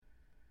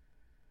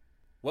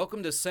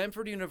Welcome to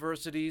Samford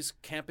University's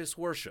Campus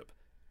Worship.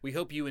 We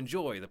hope you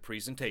enjoy the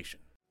presentation.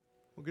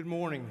 Well, good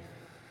morning.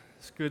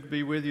 It's good to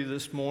be with you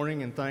this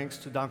morning, and thanks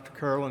to Dr.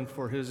 Curlin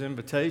for his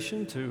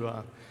invitation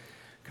to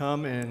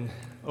come and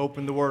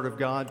open the Word of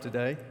God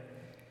today.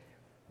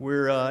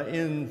 We're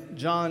in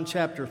John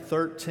chapter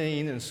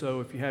 13, and so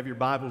if you have your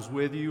Bibles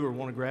with you or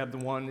want to grab the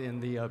one in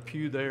the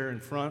pew there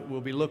in front,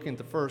 we'll be looking at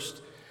the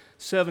first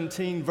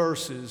 17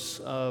 verses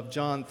of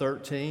John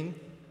 13.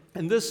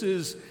 And this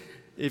is,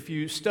 if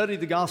you study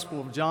the Gospel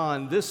of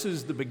John, this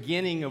is the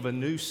beginning of a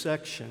new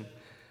section.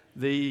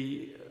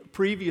 The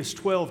previous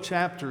 12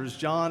 chapters,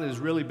 John has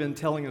really been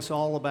telling us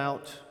all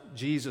about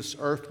Jesus'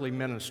 earthly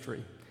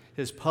ministry,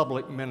 his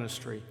public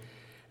ministry.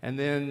 And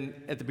then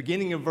at the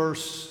beginning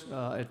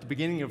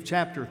of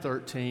chapter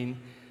 13,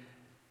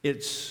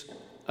 it's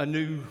a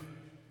new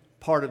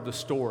part of the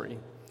story.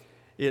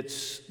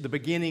 It's the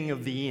beginning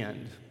of the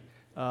end.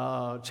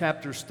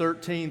 Chapters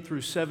 13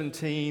 through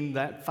 17,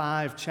 that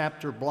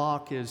 5-chapter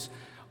block is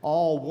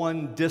all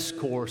one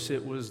discourse.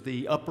 It was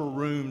the upper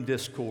room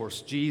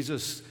discourse.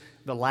 Jesus,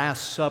 the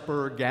Last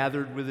Supper,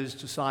 gathered with his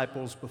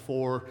disciples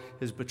before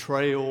his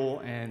betrayal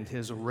and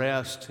his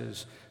arrest,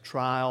 his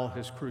trial,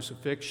 his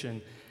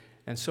crucifixion.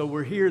 And so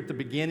we're here at the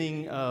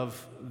beginning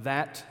of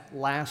that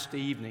last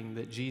evening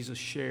that Jesus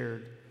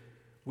shared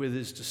with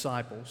his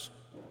disciples.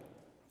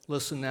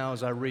 Listen now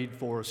as I read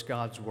for us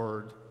God's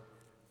word,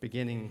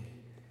 beginning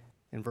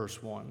in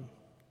verse 1.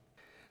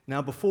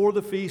 Now before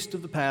the feast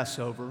of the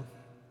Passover,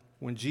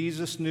 when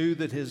Jesus knew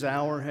that his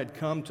hour had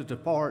come to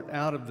depart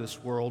out of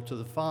this world to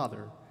the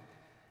Father,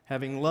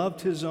 having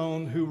loved his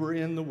own who were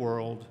in the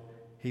world,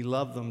 he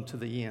loved them to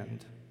the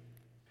end.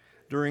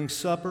 During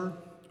supper,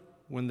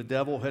 when the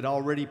devil had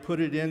already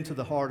put it into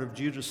the heart of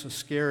Judas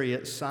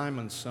Iscariot,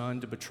 Simon's son,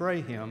 to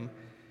betray him,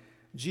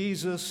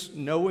 Jesus,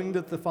 knowing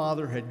that the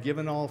Father had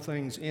given all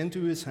things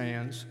into his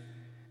hands,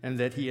 and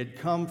that he had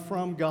come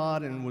from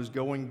God and was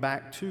going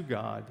back to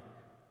God,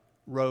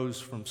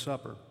 rose from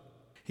supper.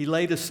 He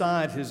laid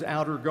aside his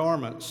outer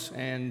garments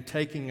and,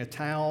 taking a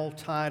towel,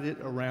 tied it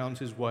around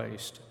his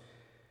waist.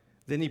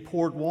 Then he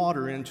poured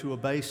water into a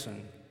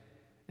basin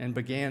and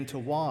began to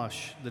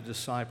wash the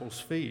disciples'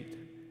 feet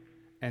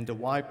and to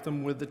wipe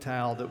them with the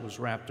towel that was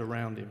wrapped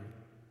around him.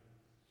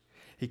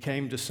 He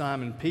came to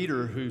Simon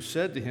Peter, who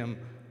said to him,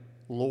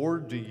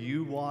 "Lord, do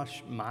you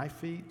wash my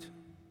feet?"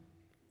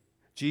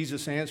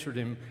 Jesus answered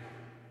him,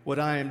 "What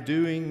I am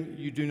doing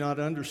you do not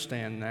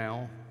understand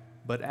now,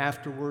 but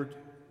afterward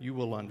you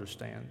will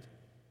understand."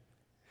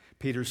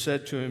 Peter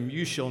said to him,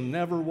 "You shall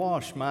never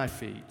wash my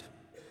feet."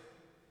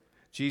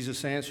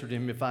 Jesus answered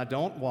him, "If I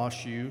don't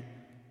wash you,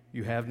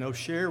 you have no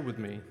share with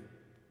me."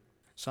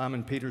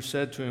 Simon Peter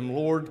said to him,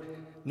 "Lord,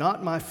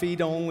 not my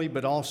feet only,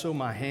 but also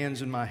my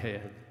hands and my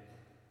head."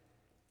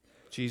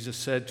 Jesus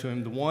said to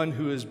him, "The one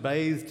who is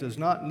bathed does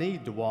not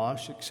need to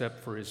wash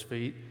except for his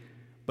feet,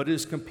 but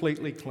is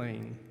completely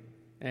clean.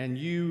 And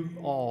you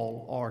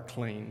all are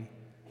clean,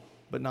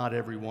 but not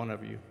every one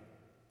of you."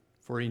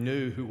 For he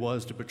knew who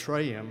was to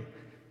betray him,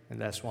 and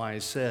that's why he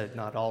said,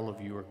 "Not all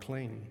of you are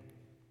clean."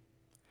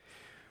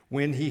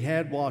 When he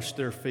had washed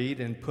their feet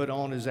and put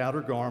on his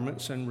outer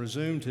garments and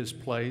resumed his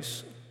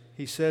place,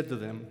 he said to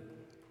them,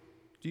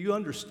 "Do you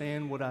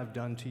understand what I've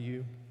done to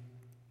you?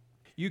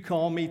 You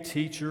call me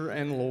teacher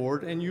and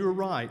Lord, and you are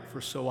right, for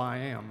so I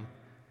am.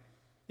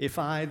 If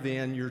I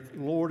then, your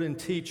Lord and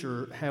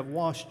teacher, have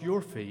washed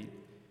your feet,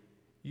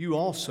 you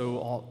also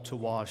ought to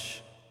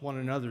wash one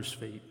another's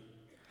feet.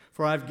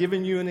 For I've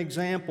given you an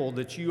example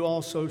that you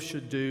also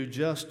should do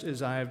just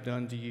as I have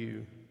done to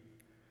you.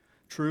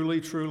 Truly,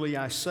 truly,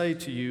 I say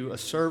to you, a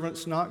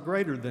servant's not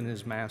greater than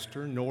his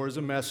master, nor is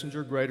a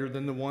messenger greater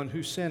than the one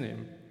who sent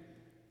him.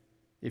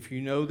 If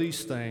you know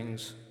these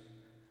things,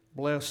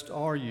 blessed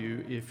are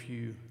you if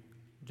you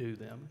do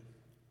them."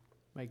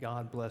 May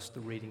God bless the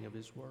reading of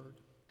his word.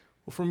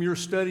 Well, from your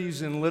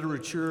studies in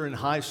literature in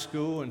high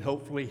school and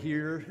hopefully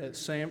here at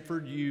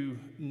Samford, you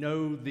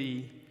know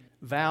the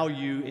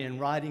value in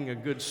writing a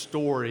good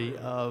story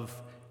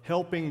of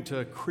helping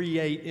to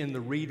create in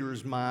the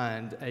reader's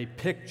mind a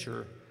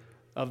picture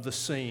of the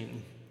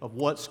scene, of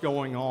what's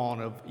going on,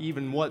 of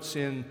even what's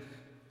in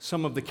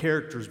some of the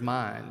characters'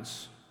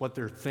 minds, what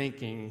they're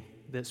thinking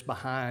that's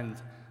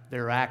behind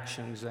their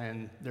actions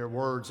and their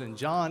words. And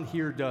John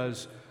here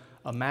does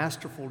a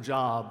masterful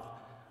job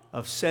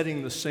of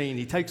setting the scene.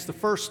 He takes the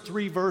first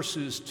 3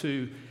 verses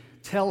to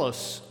tell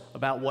us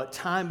about what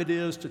time it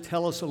is, to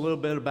tell us a little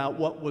bit about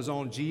what was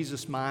on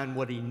Jesus' mind,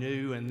 what he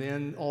knew, and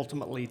then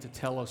ultimately to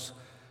tell us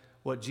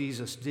what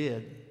Jesus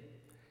did.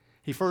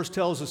 He first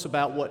tells us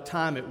about what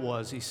time it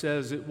was. He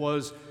says it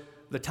was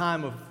the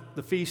time of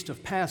the Feast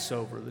of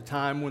Passover, the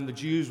time when the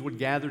Jews would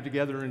gather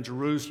together in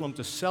Jerusalem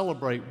to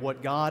celebrate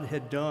what God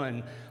had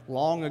done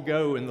long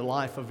ago in the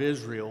life of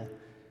Israel,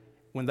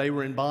 when they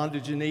were in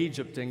bondage in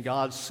Egypt and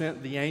God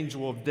sent the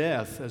angel of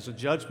death as a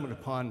judgment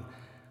upon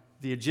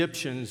the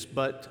Egyptians,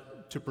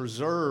 but to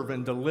preserve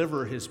and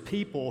deliver his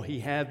people, he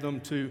had them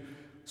to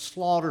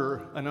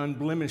slaughter an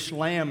unblemished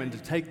lamb and to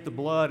take the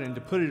blood and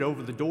to put it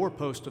over the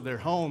doorpost of their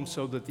home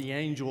so that the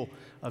angel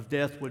of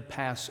death would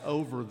pass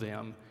over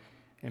them.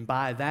 And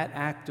by that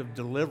act of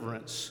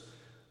deliverance,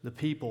 the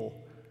people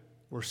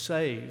were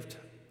saved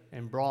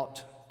and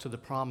brought to the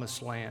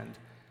promised land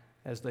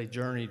as they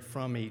journeyed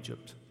from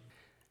Egypt.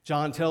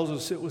 John tells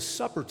us it was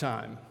supper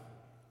time.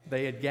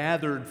 They had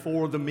gathered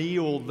for the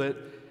meal that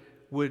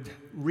would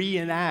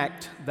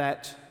reenact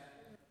that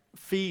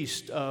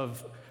feast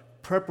of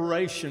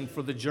preparation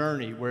for the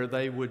journey, where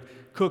they would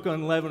cook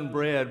unleavened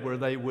bread, where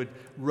they would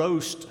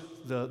roast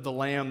the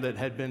lamb that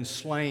had been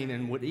slain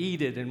and would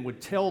eat it and would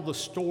tell the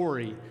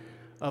story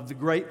of the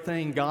great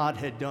thing God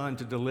had done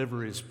to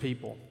deliver his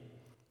people.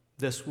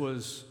 This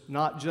was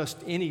not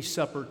just any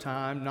supper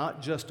time,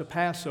 not just a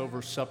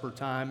Passover supper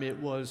time. It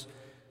was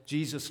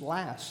Jesus'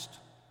 last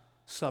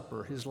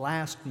supper, his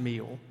last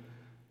meal,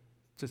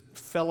 to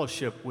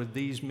fellowship with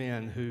these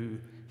men who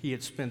he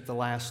had spent the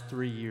last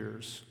 3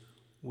 years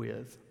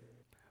with.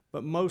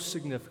 But most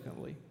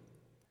significantly,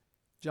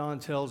 John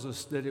tells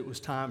us that it was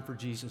time for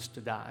Jesus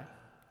to die.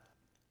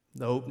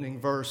 The opening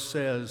verse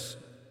says,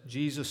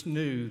 Jesus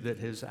knew that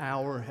his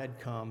hour had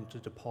come to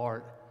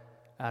depart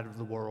out of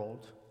the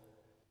world.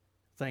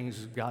 Things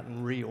had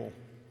gotten real.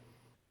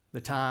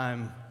 The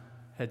time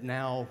had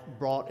now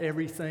brought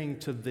everything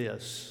to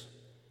this,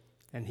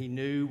 and he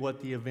knew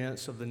what the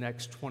events of the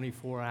next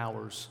 24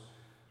 hours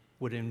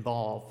would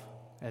involve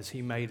as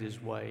he made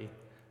his way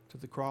to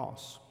the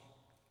cross.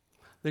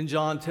 Then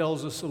John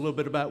tells us a little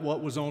bit about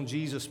what was on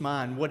Jesus'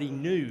 mind, what he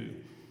knew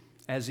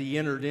as he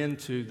entered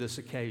into this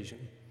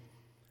occasion.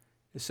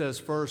 It says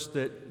first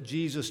that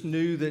Jesus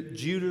knew that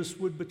Judas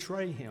would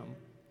betray him.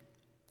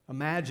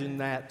 Imagine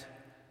that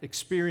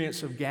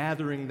experience of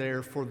gathering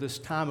there for this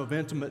time of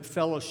intimate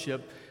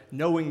fellowship,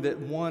 knowing that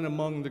one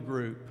among the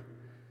group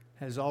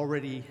has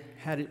already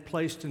had it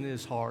placed in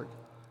his heart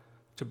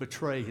to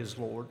betray his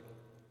Lord,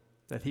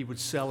 that he would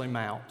sell him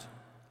out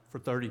for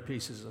 30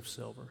 pieces of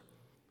silver.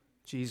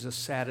 Jesus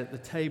sat at the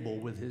table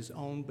with his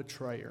own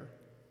betrayer,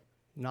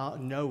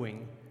 not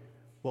knowing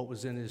what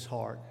was in his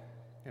heart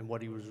and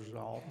what he was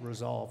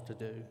resolved to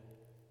do.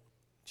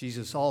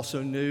 Jesus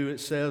also knew, it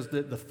says,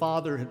 that the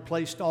Father had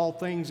placed all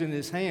things in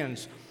his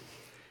hands.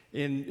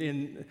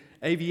 In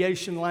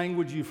aviation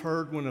language, you've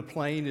heard when a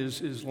plane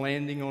is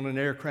landing on an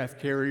aircraft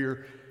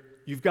carrier,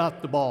 you've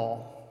got the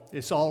ball.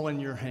 It's all in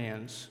your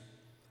hands.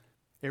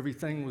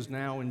 Everything was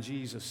now in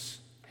Jesus'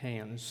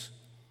 hands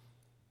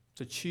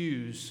to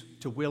choose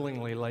to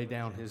willingly lay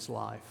down his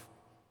life.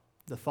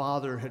 The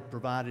Father had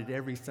provided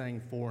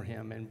everything for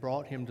him and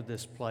brought him to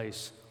this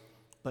place,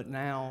 but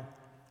now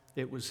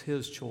it was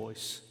his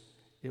choice.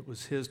 It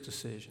was his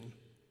decision.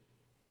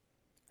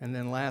 And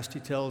then last, he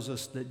tells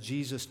us that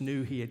Jesus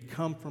knew he had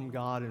come from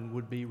God and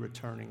would be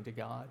returning to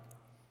God.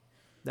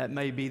 That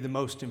may be the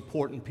most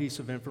important piece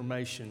of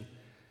information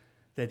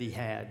that he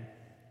had.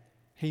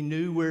 He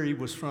knew where he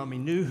was from. He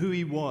knew who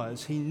he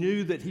was. He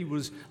knew that he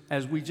was,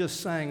 as we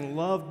just sang,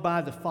 loved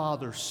by the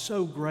Father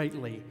so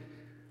greatly.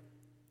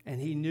 And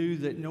he knew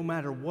that no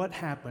matter what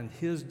happened,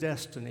 his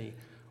destiny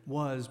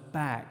was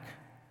back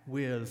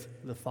with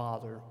the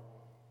Father.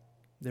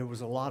 There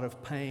was a lot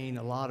of pain,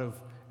 a lot of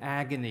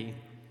agony,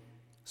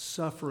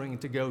 suffering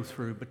to go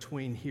through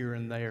between here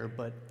and there,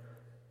 but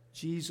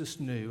Jesus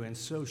knew, and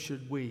so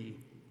should we,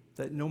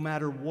 that no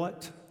matter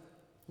what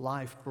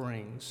life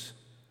brings,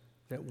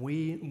 that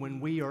when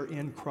we are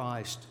in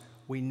Christ,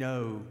 we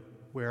know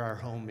where our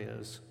home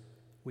is.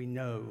 We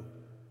know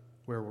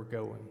where we're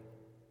going.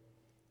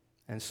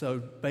 And so,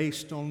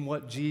 based on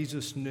what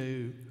Jesus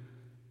knew,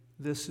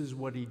 this is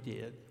what he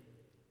did.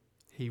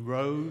 He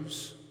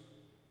rose,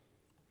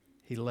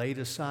 he laid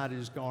aside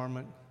his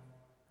garment,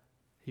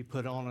 he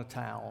put on a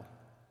towel,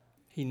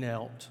 he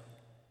knelt,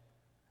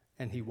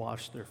 and he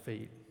washed their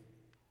feet.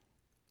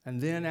 And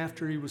then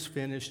after he was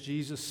finished,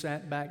 Jesus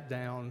sat back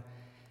down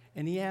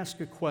and he asked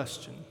a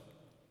question.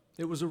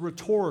 It was a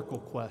rhetorical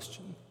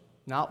question,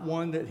 not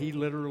one that he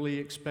literally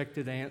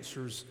expected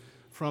answers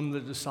from the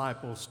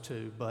disciples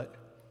to, but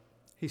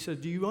he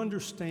said, "Do you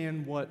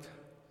understand what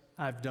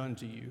I've done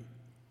to you?"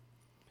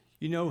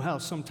 You know how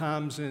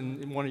sometimes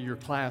in one of your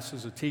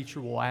classes a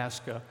teacher will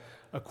ask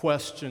a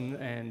question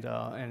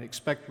and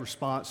expect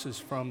responses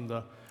from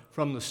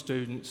the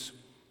students,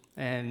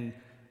 and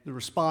the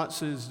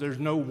responses, there's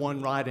no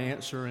one right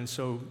answer, and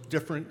so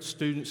different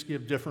students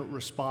give different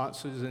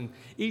responses, and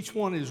each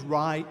one is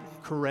right,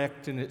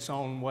 correct in its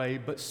own way,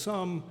 but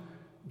some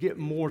get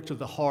more to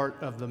the heart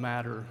of the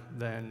matter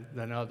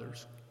than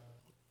others.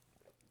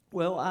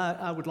 Well,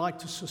 I would like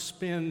to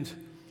suspend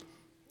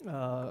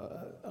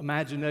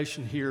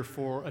imagination here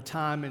for a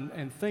time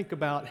and think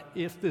about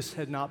if this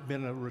had not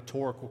been a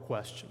rhetorical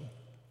question.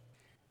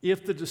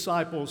 If the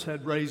disciples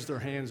had raised their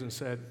hands and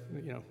said,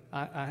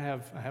 I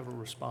have a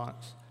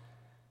response,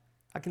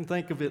 I can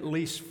think of at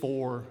least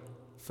 4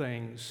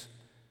 things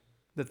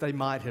that they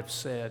might have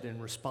said in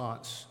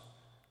response.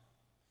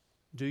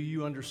 Do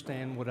you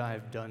understand what I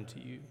have done to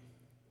you?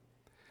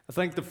 I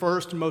think the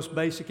first and most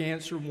basic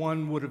answer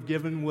one would have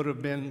given would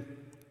have been,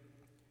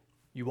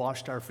 You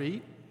washed our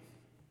feet?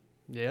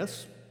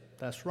 Yes,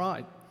 that's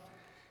right.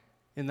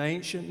 In the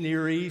ancient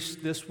Near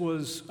East, this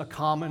was a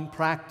common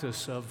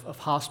practice of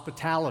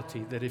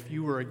hospitality, that if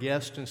you were a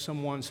guest in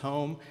someone's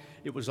home,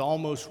 it was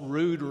almost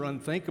rude or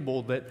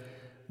unthinkable that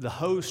the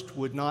host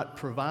would not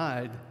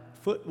provide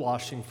foot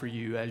washing for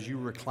you as you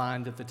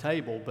reclined at the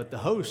table. But the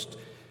host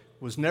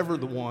was never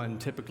the one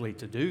typically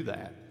to do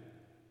that.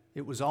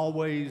 It was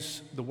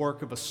always the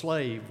work of a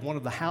slave, one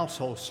of the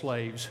household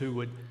slaves, who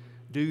would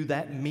do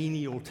that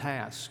menial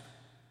task.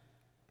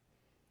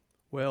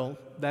 Well,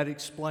 that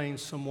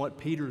explains somewhat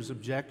Peter's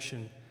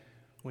objection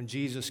when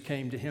Jesus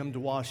came to him to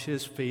wash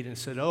his feet and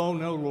said, "Oh,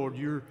 no, Lord,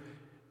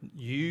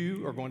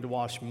 you are going to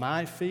wash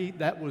my feet."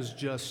 That was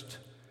just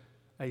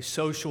a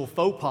social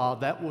faux pas.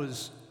 That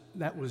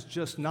was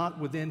just not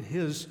within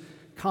his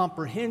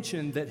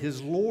comprehension, that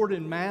his Lord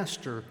and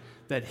Master,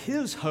 that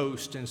his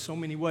host in so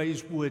many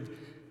ways would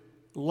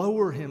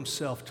lower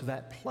himself to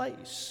that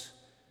place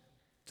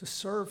to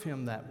serve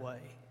him that way.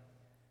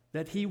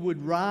 That he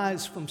would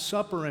rise from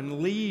supper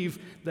and leave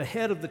the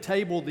head of the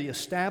table, the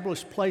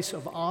established place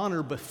of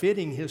honor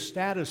befitting his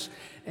status,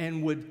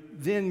 and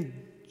would then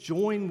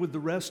join with the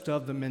rest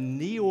of them and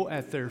kneel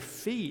at their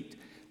feet.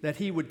 That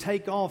he would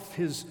take off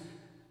his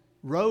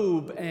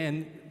robe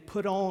and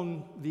put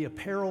on the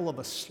apparel of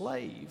a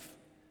slave.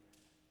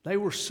 They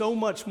were so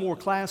much more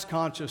class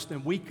conscious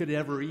than we could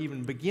ever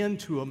even begin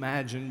to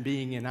imagine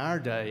being in our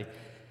day,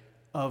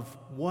 of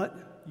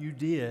what you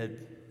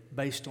did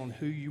based on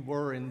who you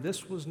were. And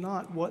this was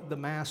not what the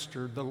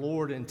Master, the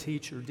Lord and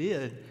Teacher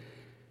did.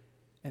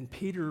 And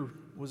Peter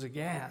was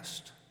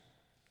aghast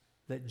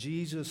that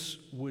Jesus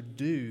would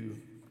do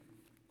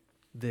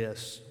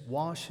this,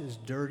 wash his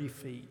dirty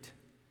feet.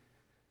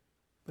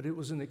 But it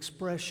was an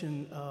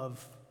expression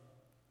of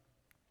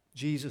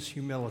Jesus'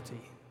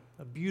 humility,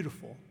 a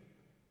beautiful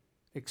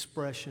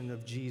expression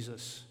of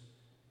Jesus'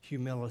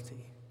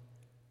 humility.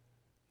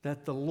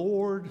 That the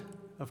Lord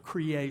of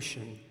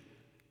creation,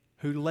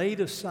 who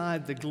laid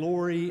aside the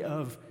glory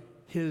of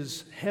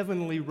his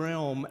heavenly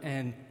realm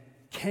and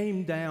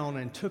came down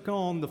and took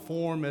on the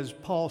form, as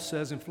Paul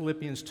says in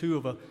Philippians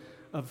 2,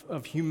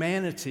 of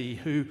humanity,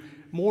 who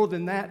more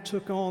than that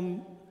took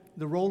on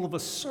the role of a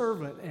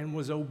servant and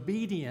was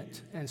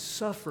obedient and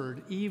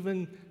suffered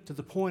even to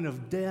the point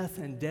of death,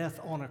 and death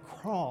on a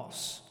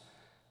cross.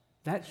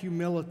 That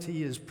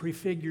humility is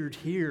prefigured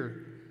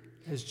here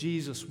as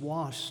Jesus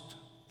washed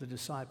the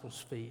disciples'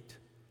 feet.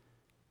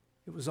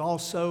 It was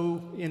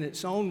also, in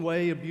its own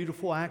way, a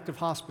beautiful act of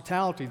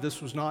hospitality.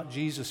 This was not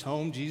Jesus'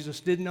 home. Jesus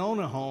didn't own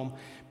a home,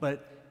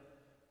 but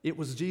it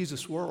was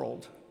Jesus'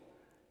 world.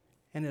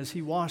 And as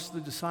he washed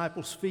the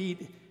disciples'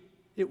 feet,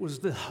 it was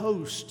the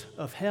host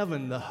of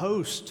heaven, the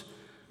host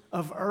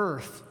of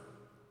earth,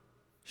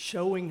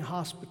 showing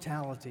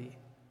hospitality,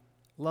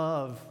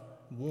 love,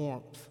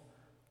 warmth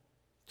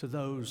to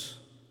those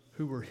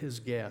who were his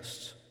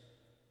guests.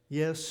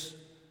 Yes,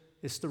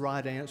 it's the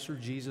right answer.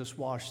 Jesus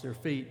washed their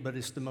feet, but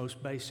it's the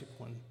most basic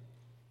one.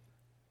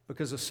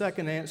 Because the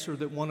second answer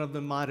that one of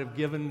them might have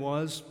given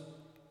was,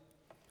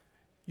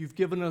 "You've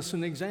given us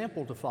an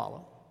example to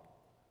follow."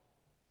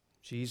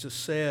 Jesus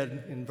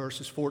said in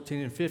verses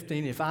 14 and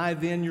 15, "If I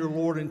then, your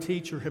Lord and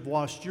Teacher, have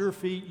washed your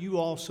feet, you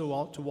also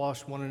ought to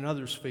wash one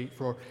another's feet.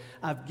 For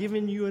I've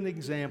given you an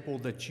example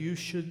that you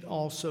should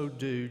also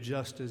do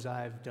just as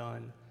I have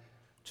done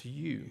to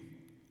you."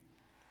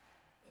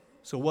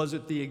 So was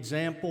it the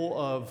example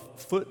of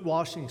foot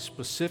washing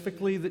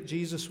specifically that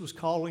Jesus was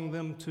calling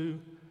them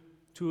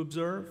to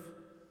observe?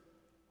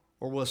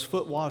 Or was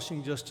foot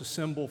washing just a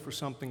symbol for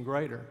something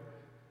greater?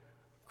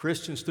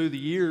 Christians through the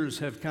years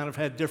have kind of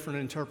had different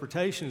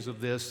interpretations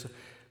of this.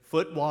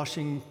 Foot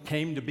washing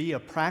came to be a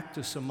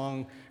practice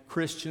among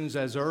Christians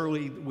as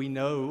early, we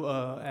know,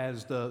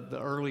 as the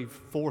early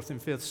 4th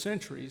and 5th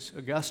centuries.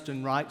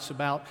 Augustine writes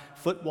about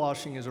foot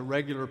washing as a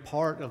regular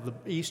part of the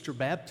Easter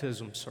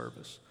baptism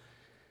service.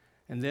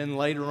 And then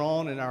later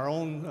on in our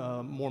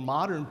own more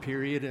modern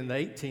period, in the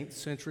 18th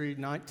century,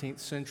 19th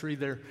century,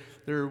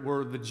 there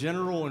were the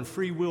General and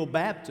Free Will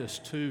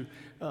Baptists, who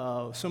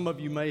some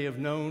of you may have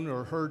known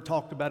or heard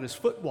talked about as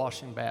foot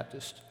washing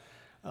Baptists,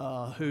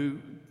 who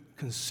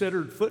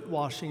considered foot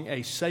washing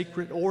a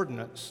sacred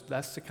ordinance.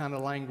 That's the kind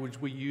of language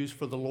we use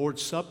for the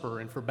Lord's Supper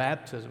and for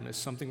baptism. It's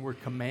something we're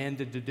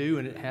commanded to do,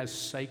 and it has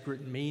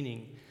sacred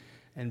meaning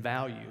and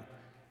value.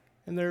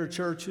 And there are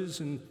churches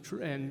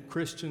and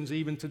Christians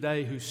even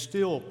today who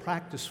still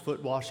practice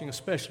foot washing,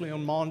 especially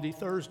on Maundy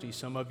Thursday.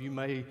 Some of you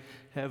may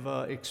have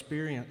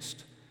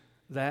experienced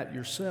that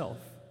yourself.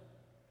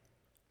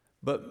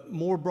 But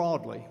more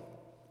broadly,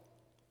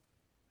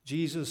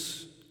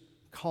 Jesus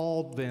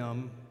called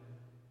them,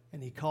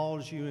 and he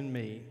calls you and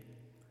me,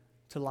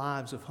 to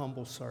lives of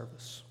humble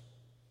service.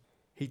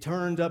 He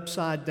turned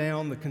upside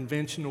down the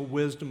conventional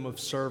wisdom of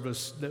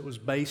service that was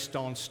based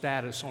on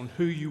status, on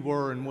who you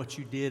were and what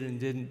you did and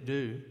didn't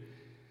do.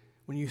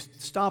 When you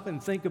stop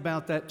and think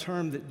about that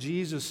term, that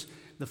Jesus,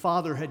 the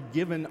Father, had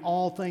given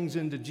all things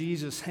into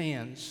Jesus'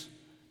 hands,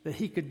 that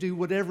he could do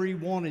whatever he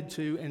wanted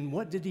to, and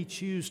what did he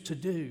choose to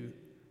do?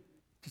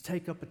 To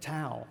take up a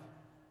towel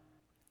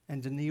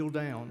and to kneel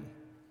down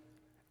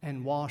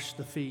and wash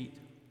the feet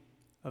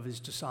of his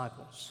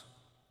disciples.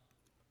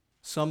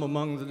 Some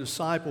among the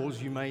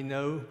disciples, you may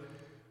know,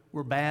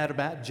 were bad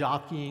about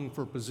jockeying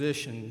for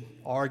position,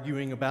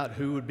 arguing about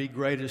who would be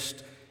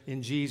greatest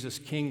in Jesus'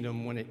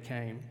 kingdom when it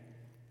came.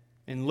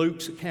 In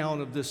Luke's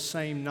account of this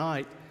same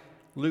night,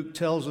 Luke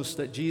tells us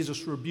that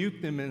Jesus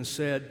rebuked them and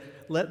said,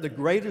 "Let the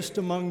greatest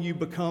among you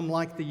become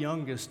like the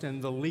youngest,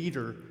 and the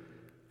leader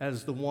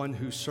as the one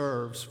who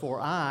serves. For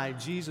I,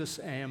 Jesus,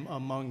 am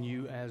among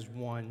you as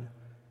one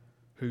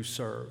who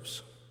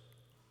serves."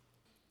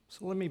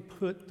 So let me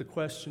put the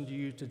question to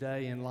you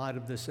today in light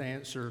of this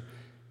answer.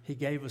 He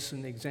gave us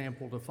an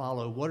example to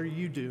follow. What are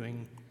you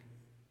doing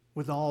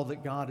with all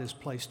that God has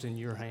placed in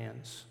your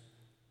hands?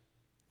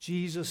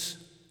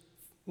 Jesus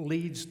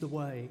leads the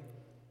way.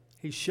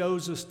 He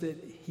shows us that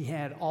he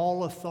had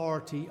all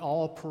authority,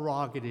 all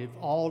prerogative,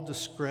 all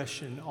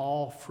discretion,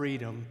 all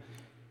freedom,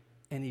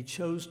 and he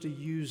chose to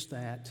use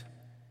that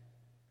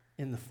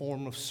in the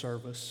form of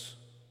service,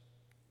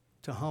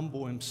 to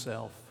humble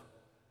himself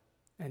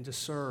and to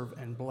serve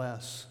and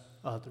bless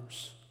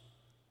others.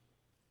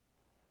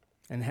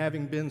 And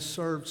having been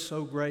served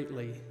so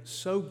greatly,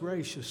 so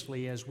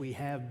graciously as we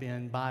have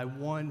been by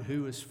one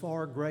who is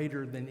far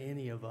greater than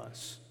any of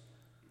us,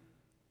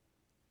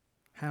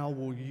 how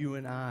will you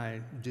and I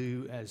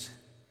do as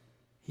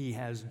he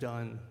has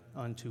done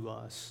unto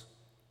us?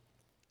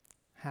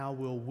 How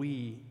will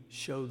we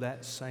show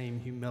that same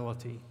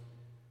humility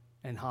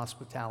and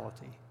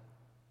hospitality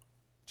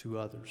to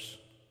others?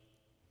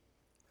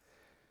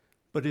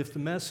 But if the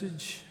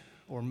message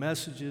or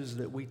messages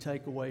that we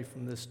take away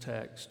from this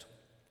text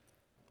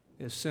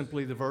is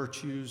simply the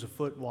virtues of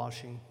foot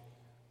washing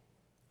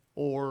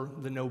or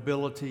the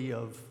nobility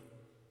of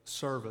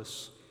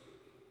service,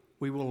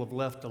 we will have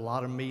left a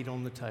lot of meat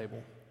on the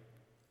table,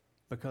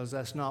 because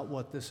that's not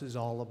what this is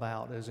all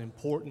about, as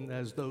important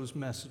as those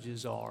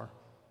messages are.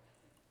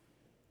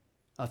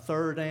 A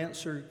third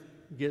answer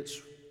gets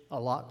a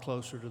lot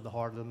closer to the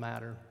heart of the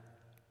matter.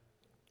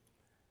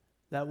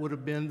 That would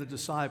have been the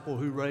disciple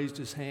who raised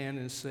his hand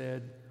and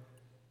said,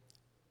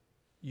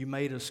 "You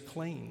made us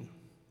clean."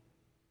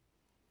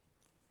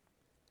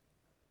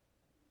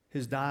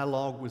 His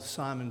dialogue with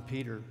Simon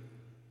Peter,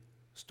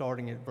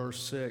 starting at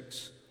verse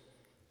 6,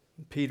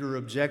 Peter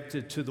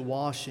objected to the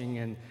washing,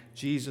 and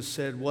Jesus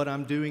said, "What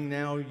I'm doing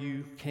now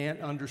you can't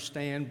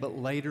understand, but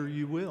later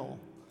you will."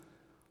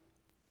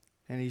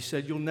 And he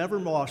said, "You'll never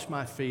wash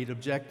my feet,"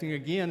 objecting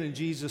again, and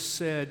Jesus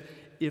said,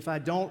 "If I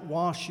don't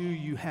wash you,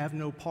 you have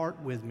no part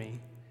with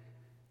me."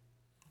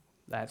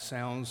 That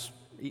sounds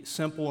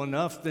simple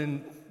enough.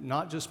 Then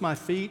not just my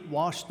feet,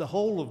 wash the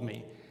whole of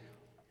me.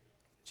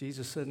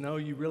 Jesus said, "No,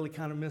 you really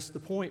kind of missed the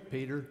point,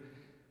 Peter,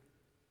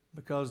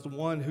 because the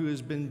one who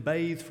has been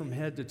bathed from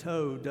head to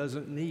toe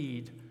doesn't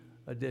need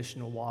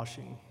additional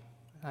washing."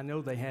 I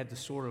know they had to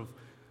sort of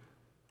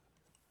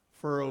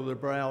furrow their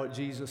brow at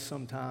Jesus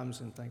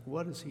sometimes and think,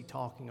 what is he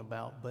talking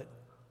about? But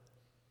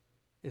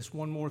it's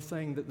one more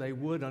thing that they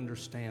would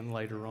understand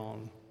later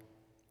on,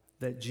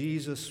 that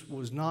Jesus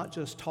was not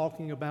just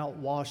talking about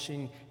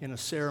washing in a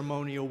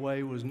ceremonial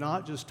way, was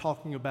not just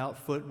talking about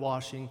foot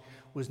washing,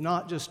 was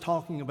not just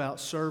talking about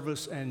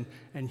service and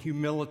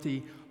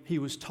humility. He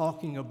was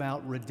talking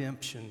about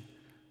redemption,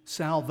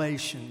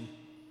 salvation,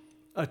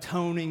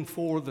 atoning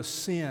for the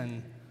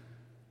sin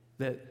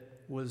that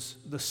was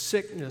the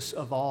sickness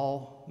of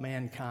all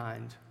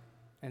mankind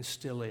and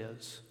still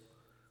is.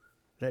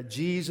 That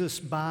Jesus,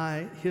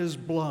 by his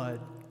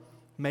blood,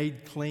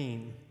 made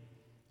clean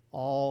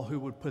all who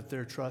would put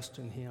their trust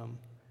in him.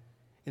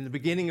 In the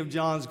beginning of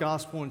John's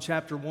Gospel, in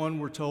chapter 1,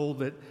 we're told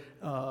that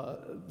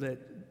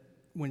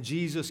when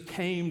Jesus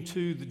came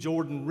to the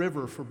Jordan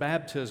River for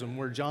baptism,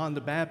 where John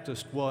the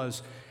Baptist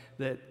was,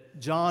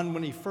 that John,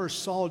 when he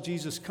first saw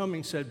Jesus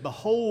coming, said,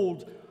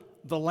 "Behold,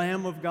 the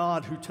Lamb of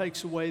God who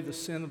takes away the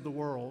sin of the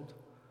world."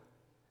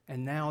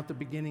 And now at the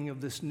beginning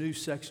of this new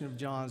section of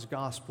John's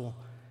Gospel,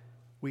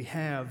 we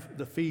have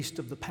the feast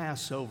of the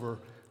Passover,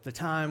 the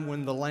time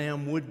when the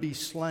lamb would be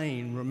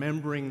slain,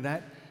 remembering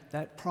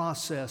that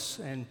process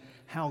and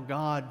how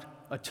God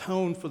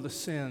atoned for the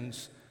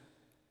sins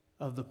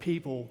of the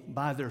people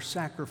by their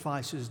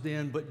sacrifices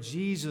then. But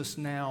Jesus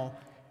now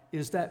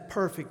is that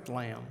perfect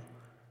lamb.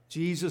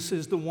 Jesus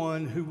is the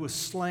one who was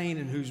slain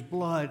and whose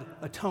blood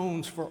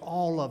atones for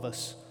all of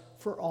us,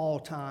 for all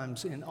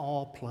times, in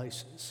all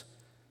places.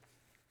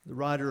 The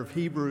writer of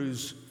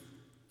Hebrews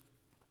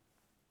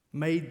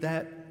made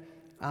that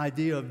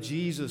idea of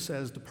Jesus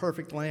as the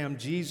perfect lamb,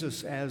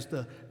 Jesus as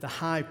the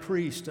high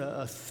priest,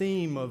 a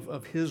theme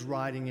of his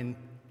writing. And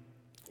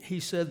he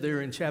said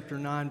there in chapter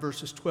 9,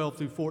 verses 12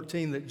 through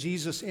 14, that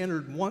Jesus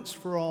entered once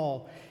for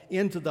all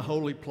into the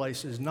holy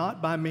places,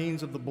 not by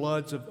means of the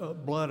blood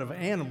of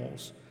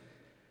animals,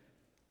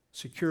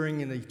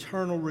 securing an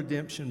eternal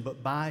redemption,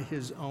 but by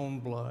his own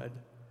blood.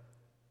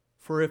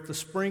 For if the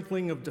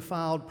sprinkling of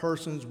defiled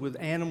persons with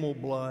animal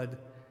blood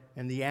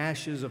and the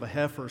ashes of a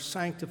heifer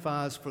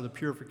sanctifies for the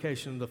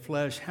purification of the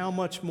flesh, how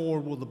much more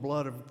will the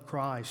blood of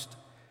Christ,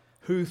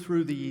 who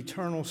through the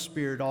eternal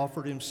Spirit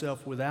offered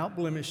himself without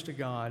blemish to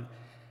God,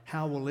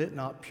 how will it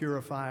not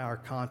purify our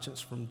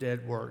conscience from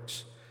dead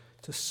works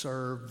to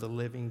serve the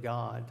living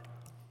God?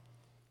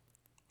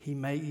 He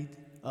made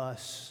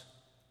us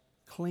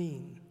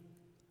clean.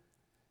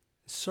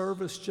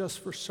 Service just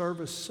for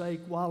service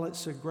sake, while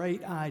it's a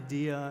great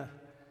idea,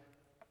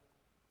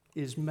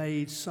 is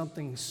made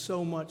something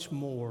so much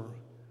more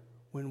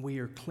when we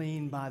are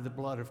clean by the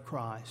blood of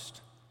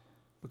Christ.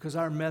 Because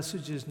our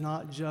message is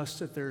not just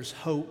that there's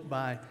hope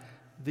by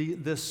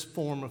this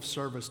form of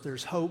service,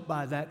 there's hope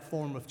by that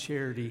form of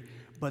charity,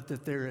 but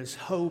that there is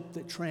hope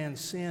that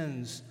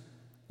transcends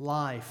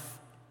life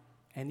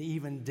and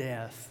even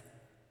death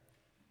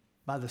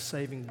by the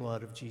saving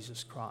blood of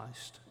Jesus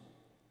Christ.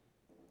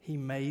 He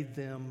made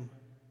them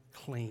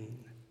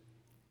clean.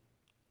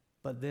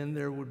 But then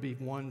there would be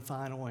one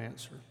final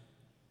answer.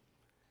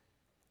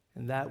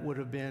 And that would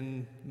have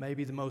been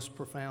maybe the most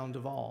profound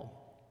of all.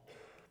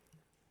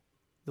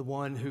 The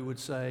one who would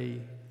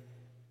say,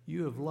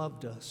 "You have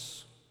loved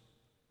us."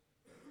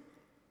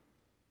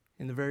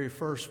 In the very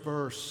first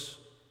verse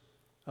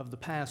of the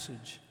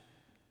passage,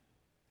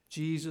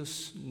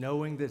 Jesus,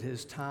 knowing that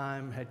his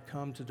time had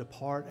come to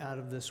depart out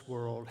of this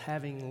world,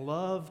 having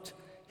loved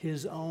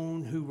his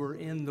own who were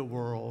in the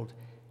world,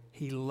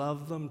 he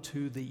loved them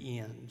to the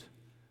end.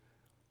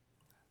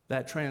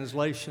 That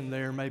translation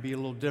there may be a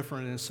little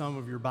different in some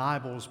of your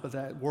Bibles, but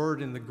that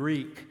word in the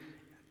Greek,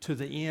 to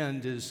the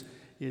end, is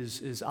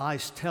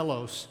eis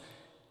telos,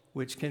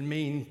 which can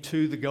mean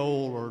to the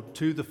goal or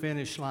to the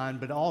finish line,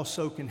 but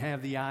also can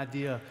have the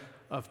idea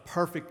of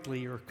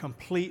perfectly or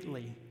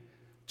completely,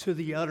 to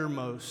the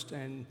uttermost.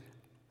 And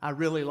I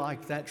really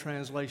like that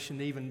translation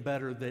even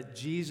better, that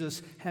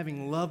Jesus,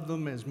 having loved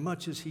them as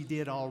much as he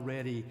did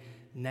already,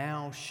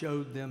 now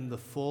showed them the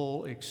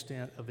full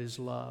extent of his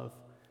love.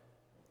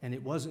 And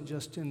it wasn't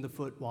just in the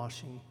foot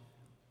washing,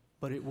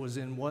 but it was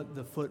in what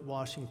the foot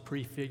washing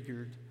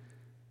prefigured,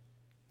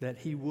 that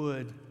he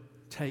would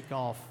take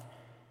off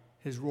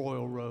his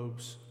royal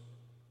robes,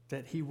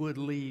 that he would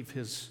leave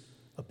his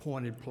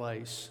appointed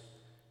place,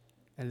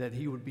 and that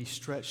he would be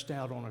stretched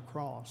out on a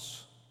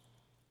cross,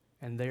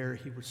 and there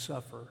he would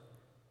suffer,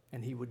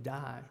 and he would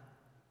die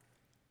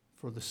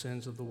for the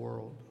sins of the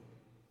world,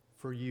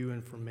 for you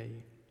and for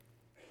me.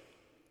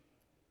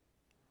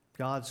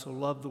 God so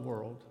loved the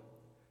world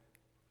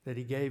that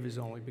he gave his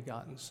only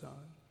begotten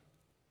Son,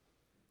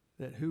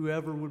 that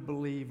whoever would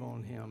believe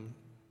on him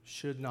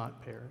should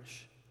not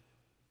perish,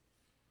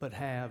 but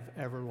have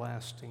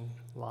everlasting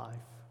life.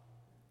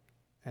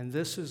 And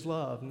this is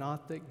love,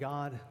 not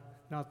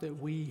that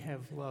we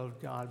have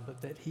loved God,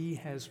 but that he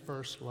has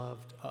first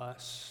loved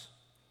us.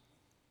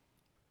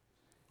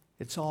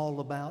 It's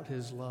all about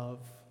his love.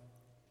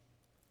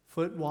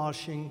 Foot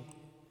washing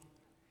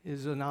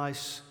is a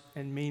nice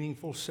and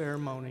meaningful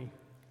ceremony.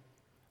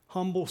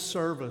 Humble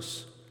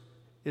service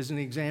is an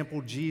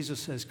example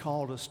Jesus has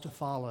called us to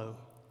follow.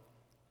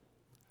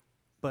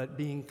 But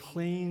being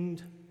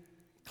cleaned,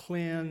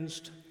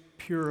 cleansed,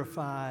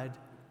 purified,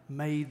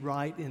 made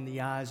right in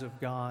the eyes of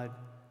God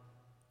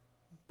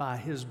by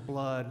his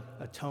blood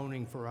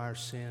atoning for our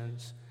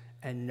sins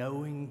and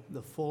knowing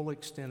the full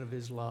extent of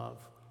his love,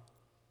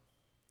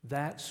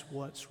 that's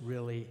what's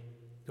really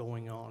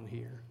going on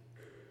here.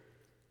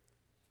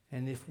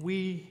 And if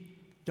we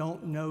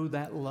don't know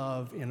that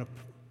love in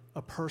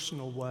a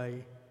personal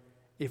way,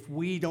 if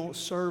we don't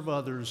serve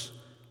others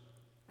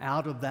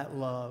out of that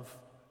love,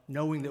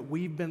 knowing that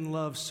we've been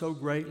loved so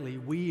greatly,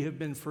 we have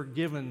been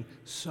forgiven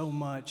so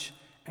much,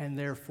 and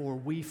therefore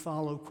we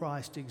follow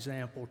Christ's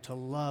example to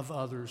love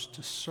others,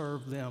 to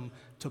serve them,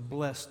 to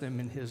bless them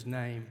in his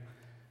name,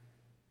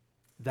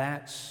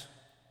 that's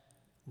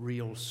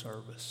real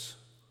service.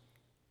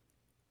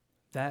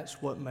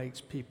 That's what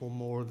makes people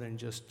more than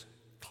just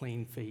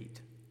clean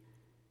feet,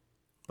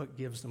 but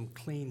gives them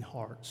clean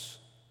hearts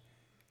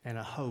and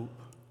a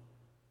hope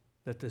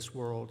that this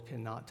world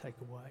cannot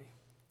take away.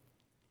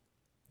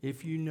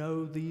 If you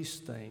know these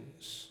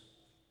things,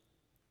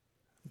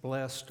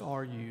 blessed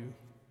are you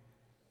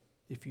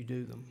if you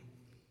do them.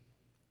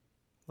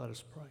 Let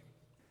us pray.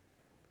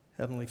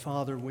 Heavenly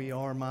Father, we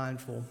are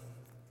mindful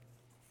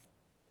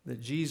that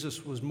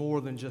Jesus was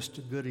more than just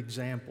a good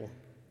example.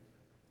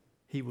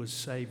 He was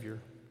Savior.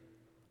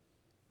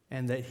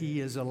 And that he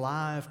is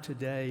alive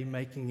today,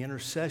 making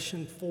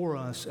intercession for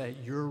us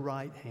at your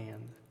right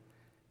hand.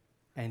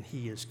 And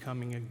he is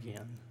coming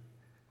again.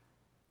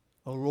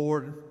 O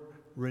Lord,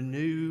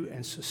 renew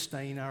and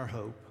sustain our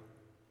hope.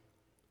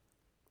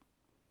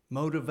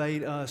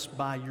 Motivate us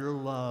by your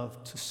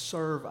love to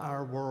serve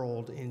our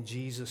world in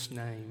Jesus'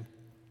 name.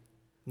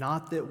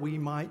 Not that we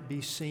might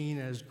be seen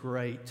as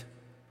great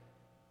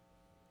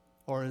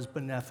or as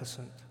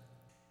beneficent,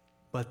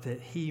 but that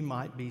he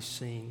might be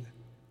seen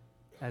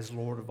as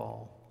Lord of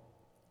all.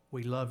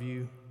 We love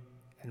you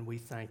and we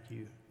thank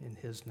you in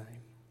his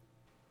name.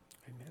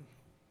 Amen.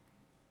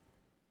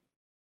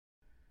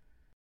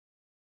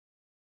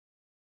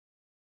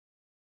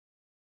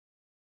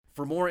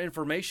 For more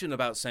information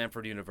about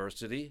Samford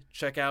University,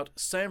 check out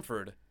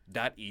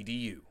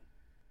samford.edu.